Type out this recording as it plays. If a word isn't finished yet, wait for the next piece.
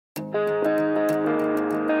Welcome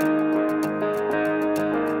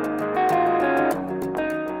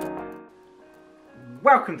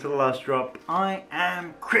to The Last Drop. I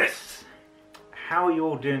am Chris. How are you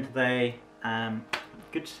all doing today?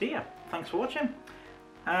 Good to see you. Thanks for watching.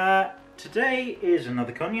 Today is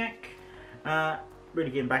another cognac.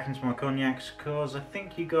 Really getting back into my cognacs because I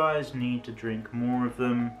think you guys need to drink more of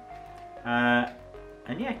them.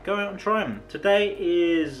 And yeah, go out and try them. Today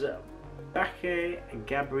is Bache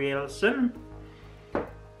Gabrielsen. I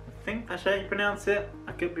think that's how you pronounce it.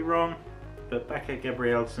 I could be wrong, but Bache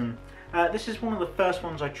Gabrielsen. This is one of the first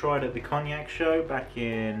ones I tried at the Cognac show back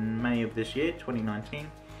in May of this year, 2019,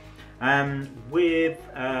 with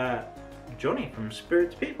Johnny from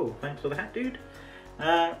Spirits People. Thanks for the hat, dude.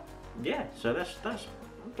 Yeah, so that's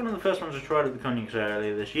one of the first ones I tried at the Cognac show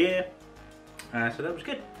earlier this year. So that was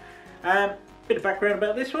good. Bit of background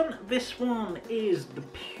about this one. This one is the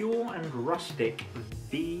Pure and Rustic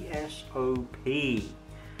VSOP.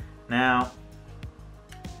 Now,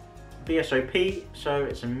 VSOP, so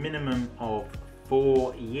it's a minimum of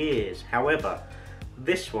 4 years. However,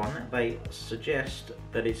 this one, they suggest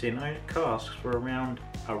that it's in oak casks for around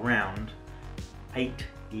 8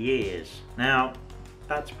 years. Now,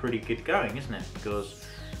 that's pretty good going, isn't it? Because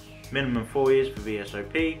minimum 4 years for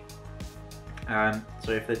VSOP.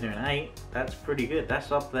 So if they're doing 8, that's pretty good.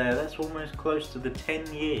 That's up there. That's almost close to the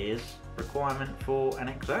 10 years requirement for an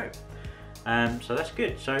XO. So that's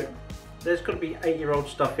good. So there's got to be 8-year-old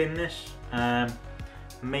stuff in this.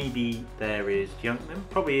 Maybe there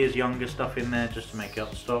probably is younger stuff in there just to make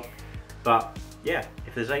up stock. But yeah,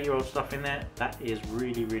 if there's 8-year-old stuff in there, that is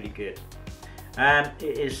really, really good. It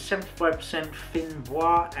is 75%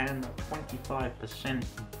 Finois and 25%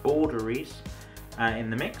 Borderies in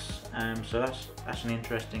the mix. So that's an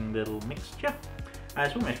interesting little mixture.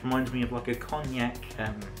 It almost reminds me of like a cognac,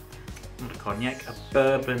 not a cognac, a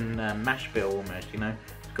bourbon mash bill almost, you know.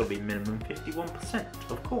 It's got to be minimum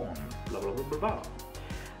 51% of corn, blah blah blah blah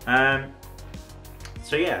blah.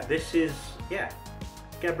 So yeah, this is Bache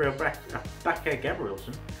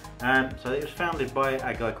Gabrielsen. So it was founded by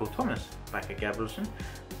a guy called Thomas Bache Gabrielsen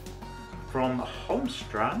from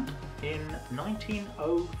Holmstrand in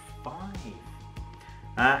 1905,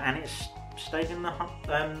 and it's stayed in the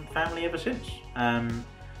family ever since.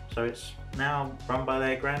 So it's now run by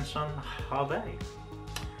their grandson Harvey.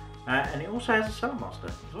 And it also has a cellar master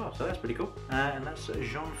as well, so that's pretty cool. And that's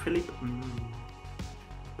Jean-Philippe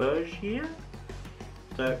Bergier.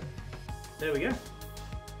 So there we go.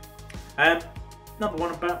 Another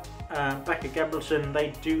one about Bache Gabrielsen,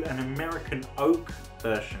 they do an American oak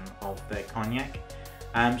version of their cognac.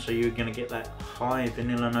 So you're going to get that high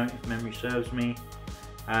vanilla note, if memory serves me.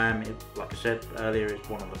 Like I said earlier, it's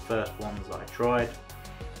one of the first ones that I tried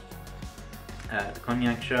at the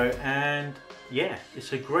Cognac show, and yeah,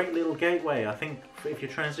 it's a great little gateway. I think if you're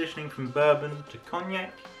transitioning from bourbon to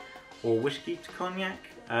cognac or whiskey to cognac,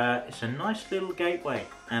 it's a nice little gateway,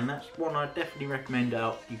 and that's one I definitely recommend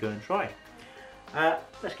you go and try.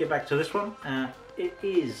 Let's get back to this one. It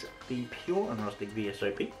is the Pure and Rustic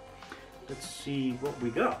VSOP. Let's see what we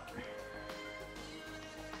got.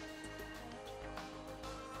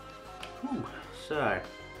 Ooh, so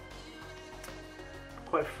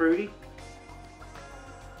quite fruity.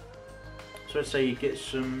 So I'd say you get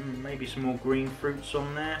maybe some more green fruits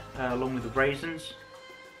on there, along with the raisins.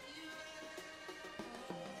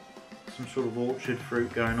 Some sort of orchard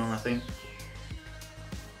fruit going on, I think.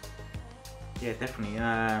 Yeah, definitely.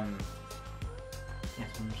 Yeah,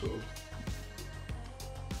 some sort of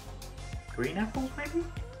green apples, maybe.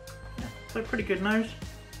 Yeah, so pretty good nose.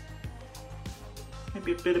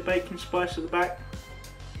 Maybe a bit of bacon spice at the back.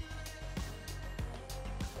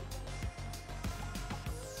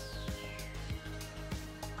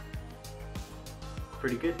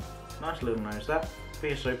 Pretty good. Nice little nose that.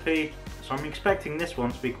 VSOP. So I'm expecting this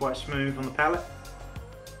one to be quite smooth on the palate.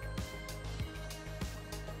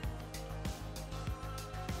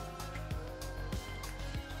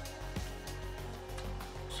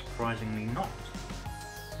 Surprisingly not.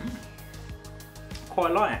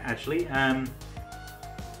 Quite light actually.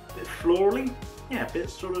 Bit florally. Yeah, a bit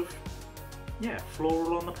sort of, yeah,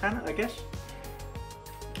 floral on the palate, I guess.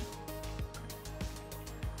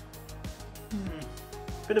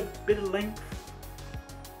 Bit of length.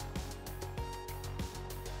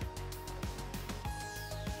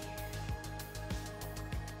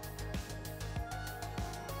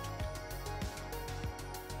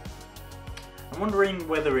 I'm wondering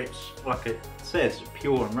whether it's, like it says,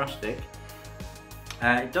 pure and rustic.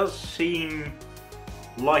 It does seem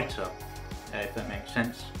lighter, if that makes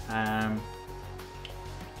sense.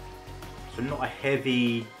 So not a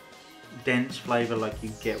heavy dense flavour like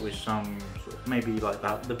you get with some, maybe like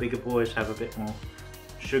the bigger boys have a bit more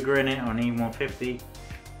sugar in it on E150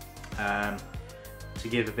 to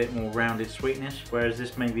give a bit more rounded sweetness, whereas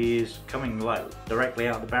this maybe is coming like directly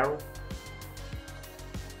out of the barrel.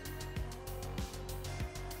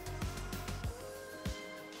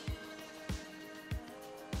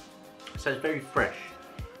 So it's very fresh.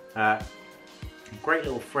 Great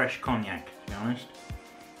little fresh cognac, to be honest.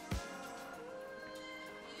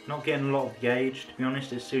 Not getting a lot of the age, to be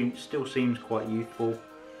honest. It still seems quite youthful.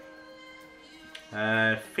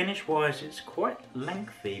 Finish wise, it's quite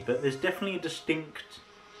lengthy, but there's definitely a distinct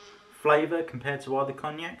flavour compared to other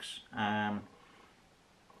cognacs. So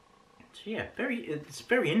yeah, it's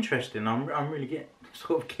very interesting. I'm really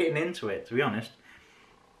getting into it, to be honest.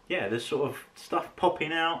 Yeah, there's sort of stuff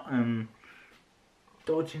popping out and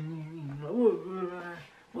dodging.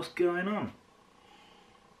 What's going on?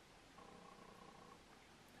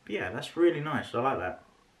 But yeah, that's really nice. I like that.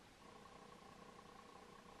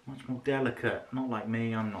 Much more delicate. Not like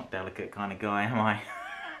me. I'm not delicate kind of guy, am I?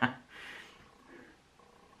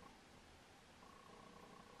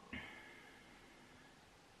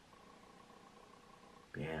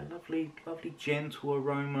 But yeah, lovely gentle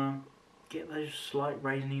aroma. Get those slight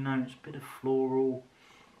raisiny notes, bit of floral.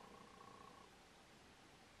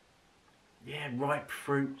 Yeah, ripe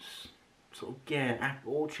fruits. Sort of, yeah,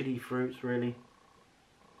 orchardy fruits, really.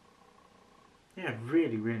 Yeah,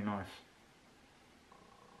 really nice.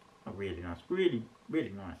 Not really nice. Really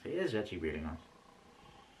nice. It is actually really nice.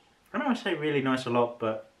 I know I say really nice a lot,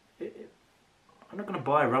 but I'm not going to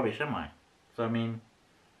buy rubbish, am I? So I mean,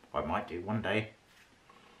 I might do one day.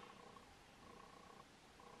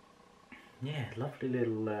 Yeah, lovely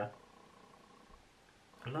little, a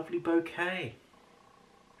lovely bouquet.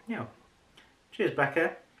 Yeah. Cheers,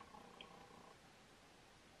 Bache.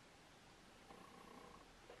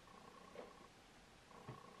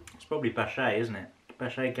 It's probably Bache, isn't it?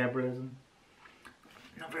 Bache Gabrielsen.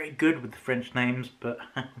 Not very good with the French names, but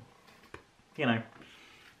you know,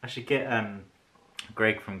 I should get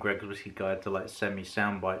Greg from Greg's Whiskey Guide to like send me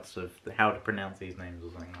sound bites of how to pronounce these names or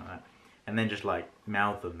something like that, and then just like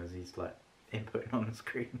mouth them as he's like inputting on the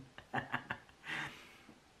screen.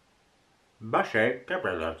 Bache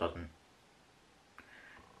Gabrielsen.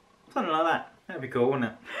 Something like that. That'd be cool,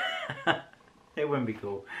 wouldn't it? It wouldn't be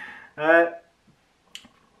cool.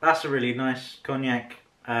 That's a really nice cognac.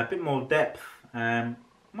 A bit more depth.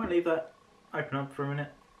 Might leave that open up for a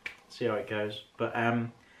minute. See how it goes. But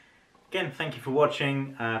again, thank you for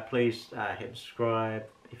watching. Please hit subscribe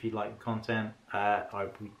if you like the content.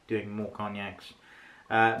 I'll be doing more cognacs,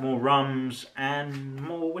 more rums, and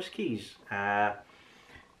more whiskies. But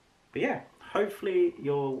yeah, hopefully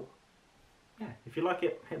you'll. Yeah, if you like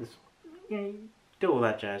it, hit this. Do all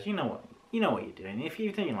that jazz. You know what you're doing. If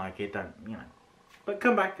you don't like it, don't. But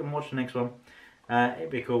come back and watch the next one.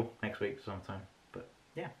 It'd be cool next week sometime. But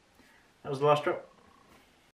yeah, that was the last drop.